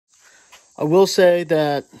I will say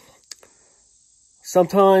that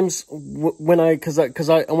sometimes when I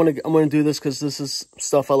want to do this because this is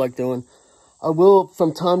stuff I like doing. I will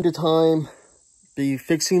from time to time be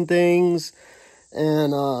fixing things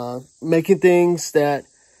and making things that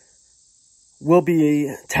will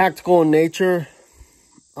be tactical in nature.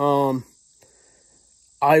 I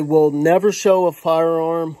will never show a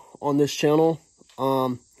firearm on this channel.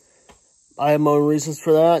 I have my own reasons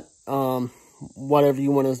for that. Whatever you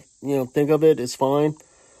want to, think of it is fine.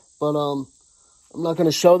 But I'm not going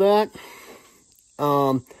to show that.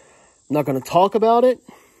 I'm not going to talk about it.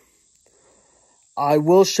 I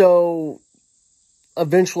will show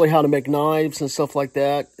eventually how to make knives and stuff like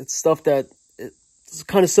that. It's stuff that it's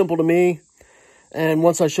kind of simple to me. And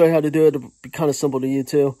once I show you how to do it, it'll be kind of simple to you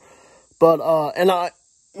too. But,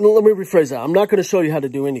 let me rephrase that. I'm not going to show you how to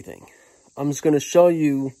do anything. I'm just going to show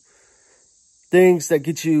you things that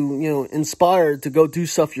get you, inspired to go do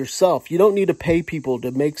stuff yourself. You don't need to pay people to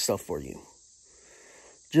make stuff for you.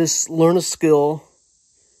 Just learn a skill,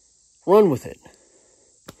 run with it.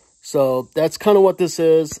 So that's kind of what this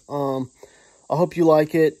is. I hope you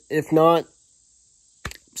like it. If not,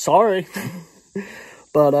 sorry.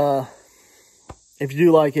 But if you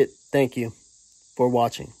do like it, thank you for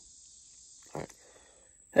watching. All right.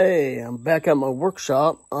 Hey, I'm back at my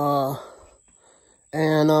workshop.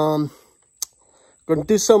 And going to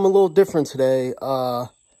do something a little different today.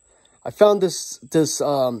 I found this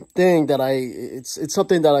thing that it's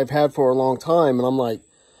something that I've had for a long time, and I'm like,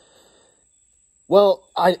 well,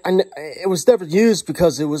 it was never used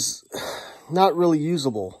because it was not really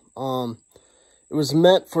usable. It was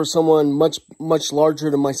meant for someone much larger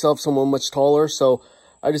than myself, someone much taller. So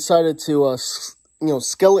I decided to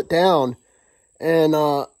scale it down and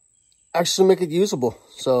actually make it usable.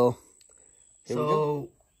 So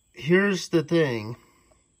here's the thing.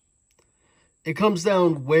 It comes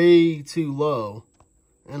down way too low,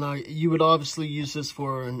 and you would obviously use this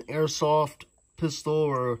for an airsoft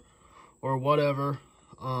pistol or whatever.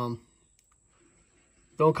 Don't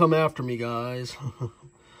come after me, guys.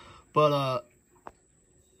 But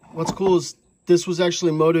what's cool is this was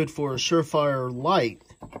actually modded for a Surefire Light,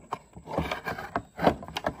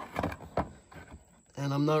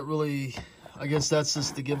 and I'm not really. I guess that's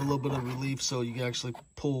just to give a little bit of relief, so you can actually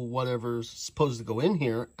pull whatever's supposed to go in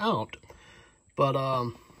here out. But,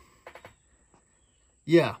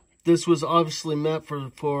 yeah, this was obviously meant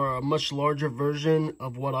for a much larger version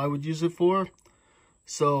of what I would use it for.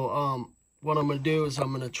 So, what I'm going to do is I'm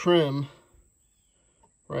going to trim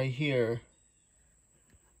right here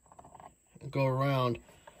and go around.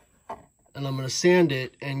 And I'm going to sand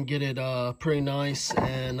it and get it pretty nice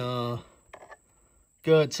and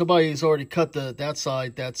good. Somebody's already cut that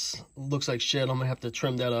side. Looks like shit. I'm going to have to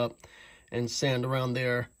trim that up and sand around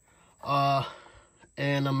there.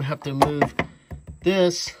 And I'm going to have to move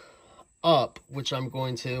this up, which I'm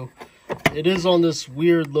going to. It is on this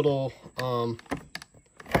weird little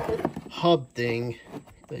hub thing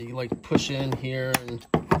that you like push in here, and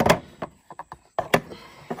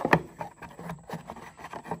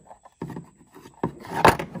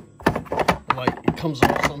like it comes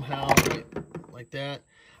off somehow like that.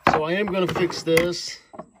 So I am going to fix this,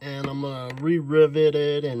 and I'm going to re-rivet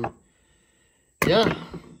it, and yeah.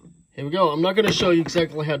 Here we go. I'm not going to show you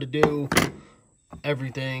exactly how to do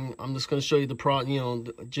everything. I'm just going to show you the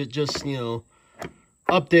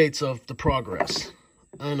updates of the progress.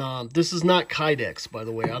 And this is not Kydex, by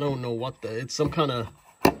the way. I don't know what it's some kind of,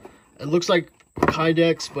 it looks like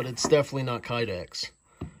Kydex, but it's definitely not Kydex.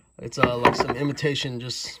 It's like some imitation,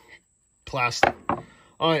 just plastic.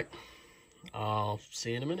 All right. I'll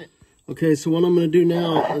see you in a minute. Okay, so what I'm going to do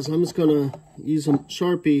now is I'm just going to use a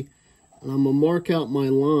Sharpie, and I'm going to mark out my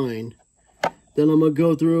line. Then I'm going to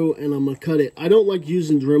go through and I'm going to cut it. I don't like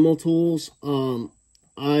using Dremel tools.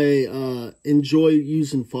 I enjoy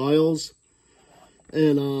using files.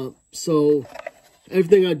 And so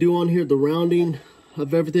everything I do on here, the rounding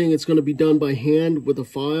of everything, it's going to be done by hand with a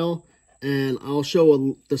file. And I'll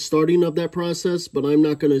show the starting of that process, but I'm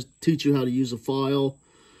not going to teach you how to use a file.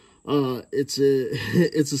 It's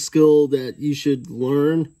a skill that you should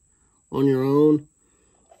learn on your own.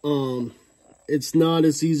 It's not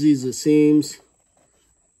as easy as it seems.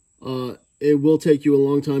 It will take you a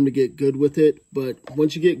long time to get good with it, but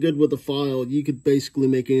once you get good with a file, you could basically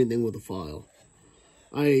make anything with a file.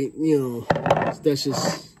 That's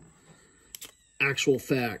just actual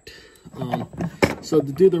fact. So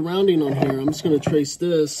to do the rounding on here, I'm just going to trace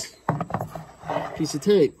this piece of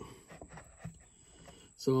tape.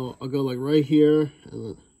 So I'll go like right here,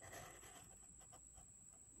 and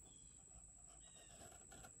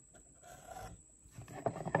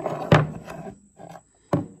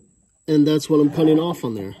And that's what I'm cutting off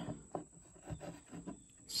on there.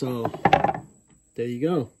 So, there you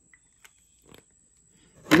go.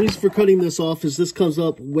 The reason for cutting this off is this comes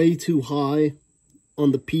up way too high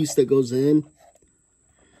on the piece that goes in.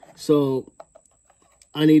 So,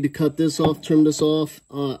 I need to cut this off, trim this off.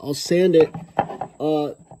 I'll sand it.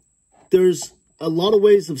 There's a lot of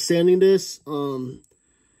ways of sanding this. To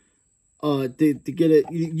get it,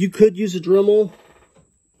 you could use a Dremel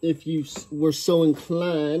if you were so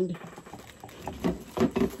inclined.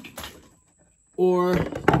 Or you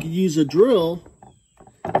could use a drill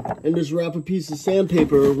and just wrap a piece of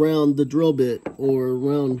sandpaper around the drill bit or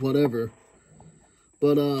around whatever.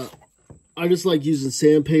 But I just like using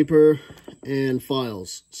sandpaper and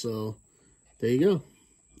files. So there you go.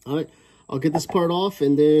 All right, I'll get this part off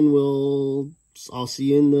and then I'll see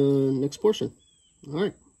you in the next portion. All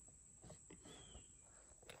right.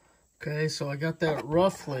 Okay, so I got that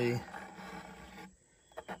roughly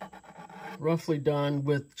done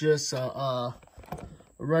with just a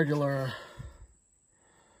regular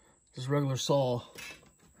saw.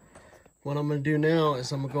 What I'm going to do now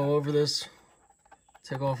is I'm going to go over this,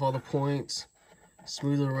 take off all the points,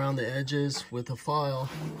 smooth it around the edges with a file.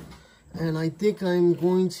 And I think I'm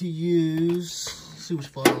going to use, let's see which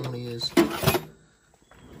file I'm going to use. I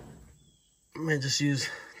might just use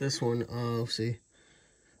this one. Let's see.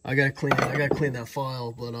 I gotta clean that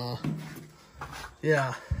file, but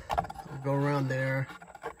yeah, I'll go around there.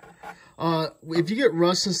 If you get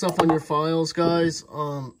rust and stuff on your files, guys,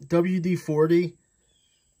 WD-40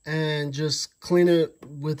 and just clean it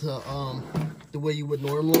with the way you would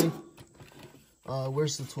normally.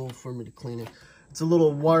 Where's the tool for me to clean it? It's a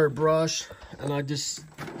little wire brush, and I just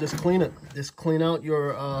clean it. Just clean out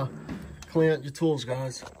your tools,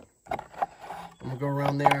 guys. I'm gonna go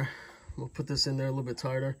around there. I'm gonna put this in there a little bit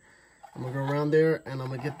tighter. I'm gonna go around there and I'm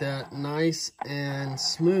gonna get that nice and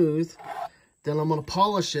smooth. Then I'm gonna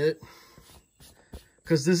polish it,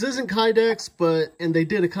 because this isn't Kydex, and they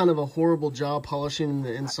did a kind of a horrible job polishing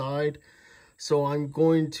the inside. So I'm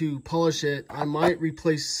going to polish it. I might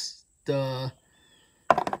replace the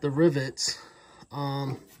rivets,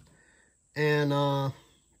 and then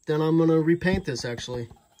I'm gonna repaint this actually.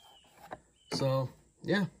 So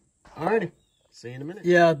yeah, alrighty. See you in a minute.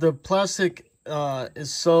 Yeah, the plastic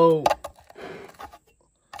is so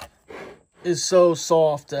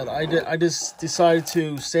soft that I just decided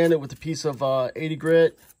to sand it with a piece of 80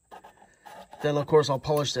 grit. Then of course I'll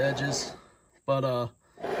polish the edges. But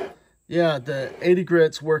yeah, the 80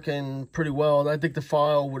 grit's working pretty well. I think the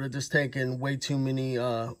file would have just taken way too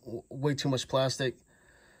much plastic.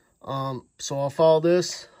 So I'll file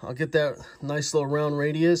this. I'll get that nice little round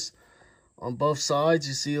radius on both sides.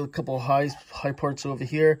 You see a couple of high parts over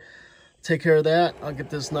here. Take care of that. I'll get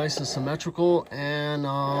this nice and symmetrical,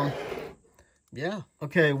 and yeah.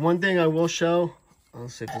 Okay, one thing I will show.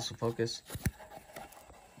 Let's see if this will focus.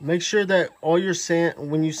 Make sure that all your sand,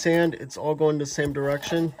 when you sand, it's all going the same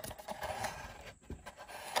direction.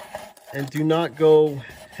 And do not go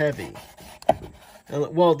heavy.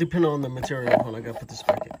 Well, depending on the material. Hold on, I gotta put this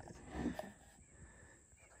back in.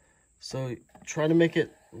 So try to make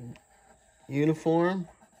it uniform.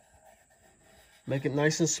 Make it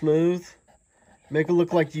nice and smooth. Make it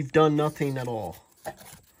look like you've done nothing at all.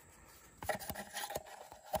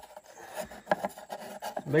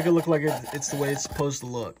 Make it look like it's the way it's supposed to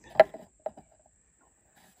look.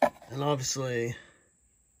 And obviously,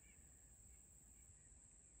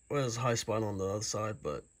 well, there's a high spot on the other side,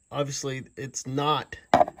 but obviously it's not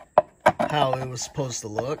how it was supposed to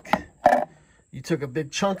look. You took a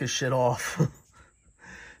big chunk of shit off.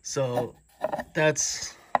 So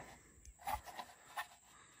that's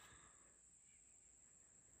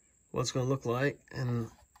what it's going to look like. And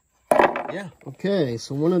yeah. Okay,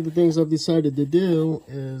 so one of the things I've decided to do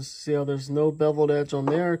is, see how there's no beveled edge on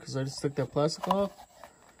there because I just took that plastic off?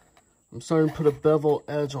 I'm starting to put a bevel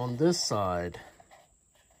edge on this side.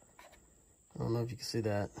 I don't know if you can see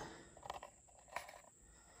that.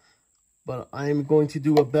 But I'm going to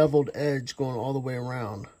do a beveled edge going all the way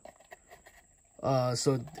around.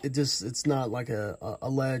 So it's not like a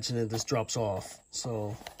ledge and it just drops off.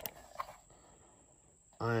 So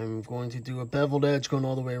I'm going to do a beveled edge going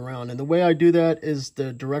all the way around. And the way I do that is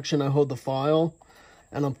the direction I hold the file,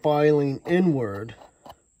 and I'm filing inward,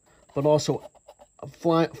 but also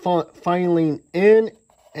filing in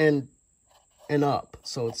and up.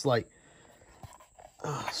 So it's like,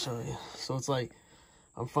 so it's like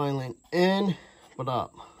I'm filing in but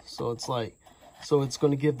up. So it's like, so it's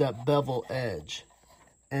going to give that bevel edge.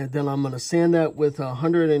 And then I'm going to sand that with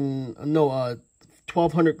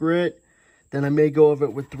 1200 grit. Then I may go over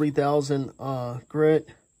it with 3000 grit.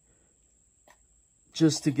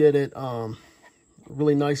 just to get it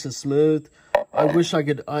really nice and smooth. I wish I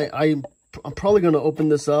could, I'm probably going to open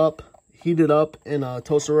this up, heat it up in a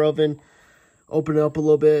toaster oven, open it up a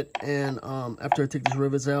little bit, and after I take these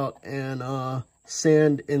rivets out, and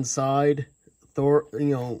sand inside,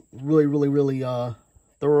 really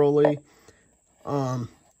thoroughly.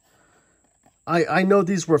 I know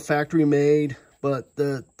these were factory made, but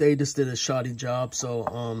they just did a shoddy job,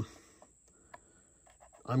 so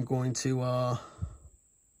I'm going to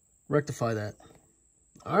rectify that.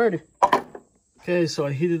 Alrighty. Okay, so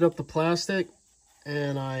I heated up the plastic,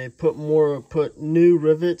 and I put new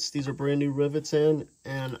rivets. These are brand new rivets in,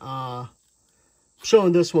 and I'm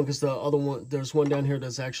showing this one because the other one, there's one down here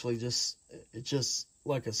that's actually it's just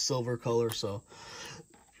like a silver color, so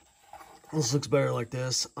this looks better like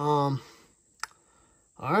this. All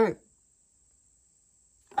right,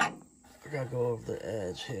 I gotta go over the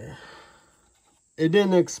edge here. It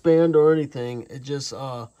didn't expand or anything. It just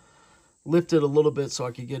lifted a little bit so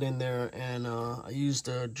I could get in there, and I used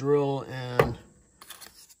a drill and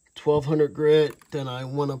 1200 grit. Then I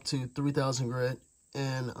went up to 3000 grit,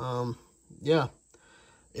 and yeah,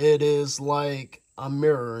 it is like a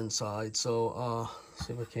mirror inside. So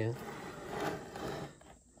see if I can.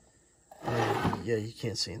 Yeah, you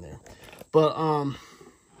can't see in there, but all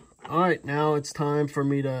right, now it's time for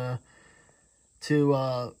me to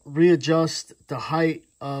readjust the height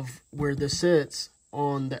of where this sits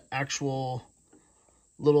on the actual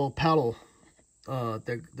little paddle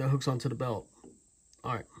that hooks onto the belt.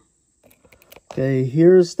 All right. Okay,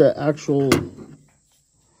 here's the actual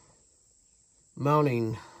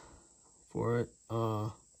mounting for it.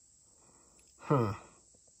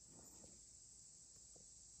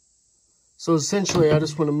 So essentially, I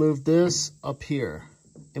just want to move this up here,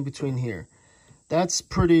 in between here. That's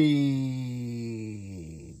pretty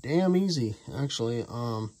damn easy, actually.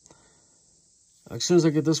 As soon as I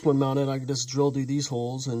get this one mounted, I can just drill through these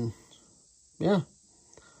holes, and yeah.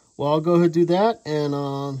 Well, I'll go ahead and do that, and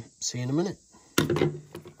see you in a minute.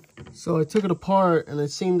 So I took it apart, and it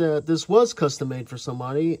seemed that this was custom made for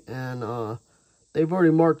somebody, and they've already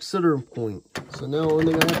marked center point. So now the only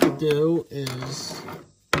thing I have to do is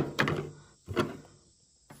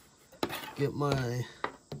get my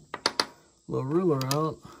little ruler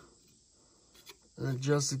out and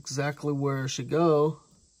adjust exactly where it should go.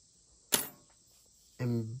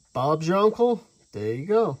 And Bob's your uncle. There you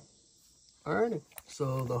go. Alrighty.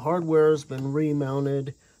 So the hardware has been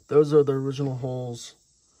remounted. Those are the original holes.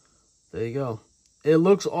 There you go. It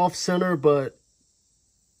looks off center, but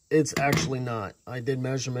it's actually not. I did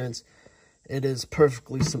measurements. It is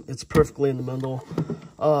perfectly. It's perfectly in the middle.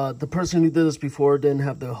 The person who did this before didn't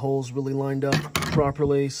have the holes really lined up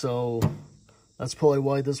properly, so that's probably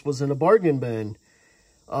why this was in a bargain bin.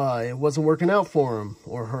 It wasn't working out for him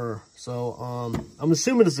or her. So I'm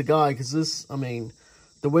assuming it's a guy, because this, I mean,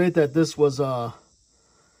 the way that this was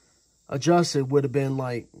adjusted would have been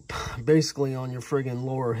like basically on your friggin'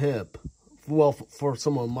 lower hip. Well, for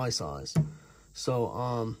someone my size.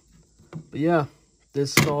 So but yeah,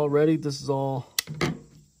 this is all ready. This is all,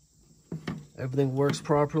 everything works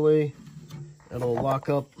properly. It'll lock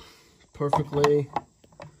up perfectly.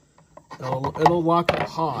 It'll lock up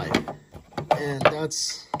high, and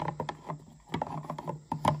that's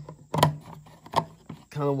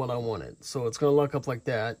kind of what I wanted. So it's gonna lock up like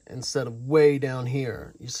that instead of way down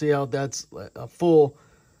here. You see how that's a full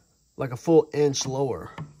inch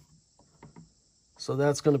lower. So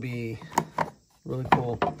that's gonna be really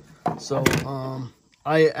cool. So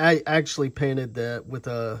I actually painted that with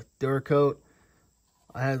a Duracoat.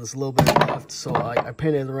 I had this little bit left, so I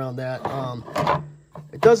painted around that.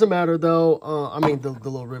 It doesn't matter though. I mean the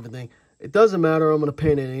little rivet thing. It doesn't matter. I'm gonna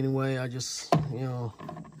paint it anyway. I just, you know,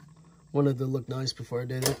 wanted to look nice before I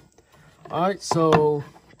did it. All right, so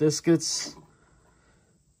this gets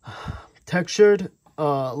textured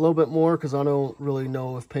a little bit more, because I don't really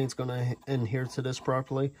know if paint's gonna adhere to this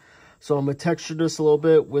properly. So I'm gonna texture this a little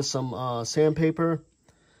bit with some sandpaper,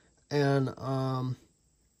 and then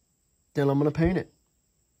I'm gonna paint it.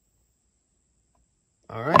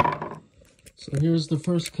 All right. So here's the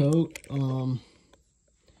first coat.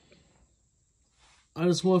 I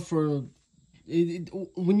just want for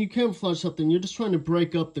when you camouflage something, you're just trying to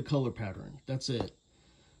break up the color pattern. That's it.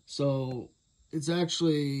 So it's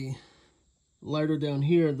actually lighter down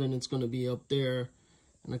here than it's going to be up there,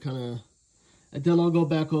 and and then I'll go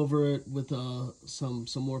back over it with some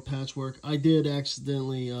more patchwork. I did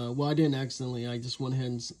accidentally, well, I didn't accidentally. I just went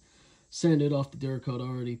ahead and sanded off the Duracoat I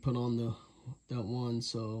already put on that one,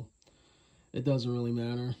 so it doesn't really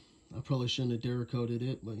matter. I probably shouldn't have Duracoated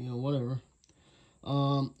it, but you know, whatever.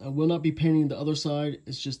 I will not be painting the other side.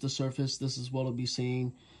 It's just the surface. This is what I'll be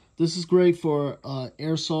seeing. This is great for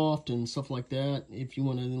airsoft and stuff like that. If you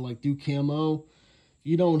want to like do camo,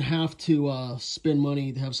 you don't have to spend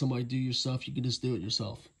money to have somebody do your stuff. You can just do it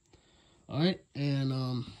yourself. All right,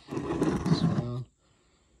 and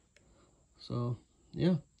so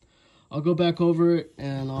yeah, I'll go back over it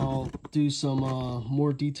and I'll do some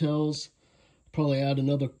more details. Probably add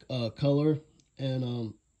another color,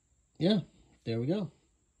 and yeah, there we go.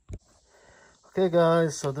 Okay,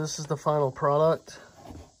 guys, so this is the final product.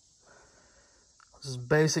 This is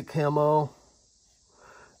basic camo.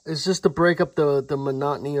 It's just to break up the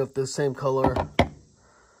monotony of the same color.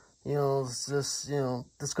 You know, it's just, you know,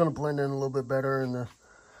 it's going to blend in a little bit better in the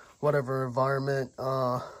whatever environment.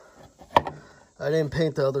 I didn't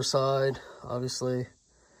paint the other side, obviously.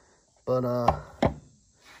 But,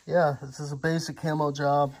 yeah, this is a basic camo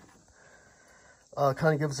job.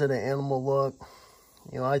 Kind of gives it an animal look,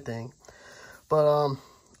 you know, I think. But,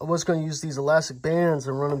 I was going to use these elastic bands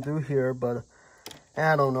and run them through here, but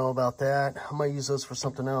I don't know about that. I might use those for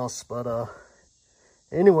something else. But,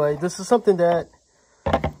 anyway, this is something that,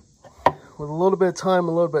 with a little bit of time,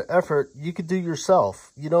 a little bit of effort, you could do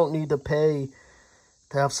yourself. You don't need to pay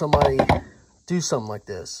to have somebody do something like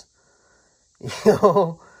this. You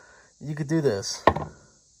know, you could do this.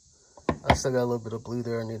 I still got a little bit of blue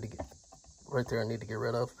there I need to get, right there I need to get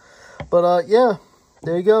rid of. But, yeah,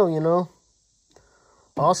 there you go, you know.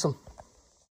 Awesome.